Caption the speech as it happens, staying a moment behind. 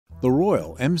The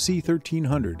Royal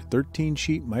MC1300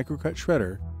 13-sheet MicroCut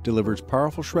shredder delivers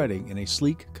powerful shredding in a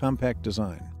sleek, compact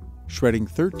design. Shredding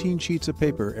 13 sheets of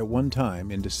paper at one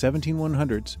time into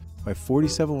 17/100ths by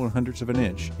 47/100ths of an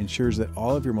inch ensures that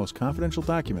all of your most confidential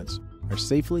documents are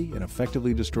safely and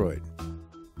effectively destroyed.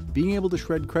 Being able to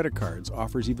shred credit cards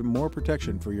offers even more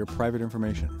protection for your private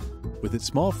information. With its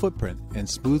small footprint and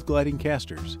smooth gliding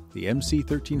casters, the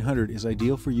MC1300 is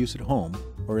ideal for use at home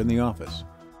or in the office.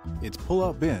 Its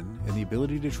pull-out bin and the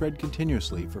ability to shred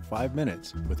continuously for 5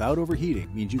 minutes without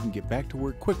overheating means you can get back to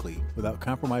work quickly without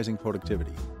compromising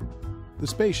productivity. The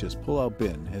spacious pull-out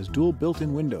bin has dual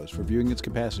built-in windows for viewing its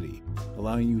capacity,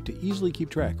 allowing you to easily keep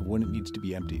track of when it needs to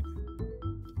be emptied.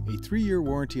 A 3-year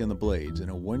warranty on the blades and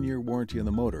a 1-year warranty on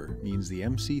the motor means the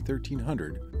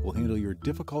MC1300 will handle your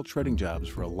difficult shredding jobs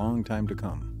for a long time to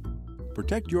come.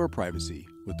 Protect your privacy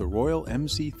with the Royal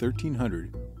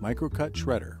MC1300 MicroCut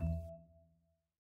Shredder.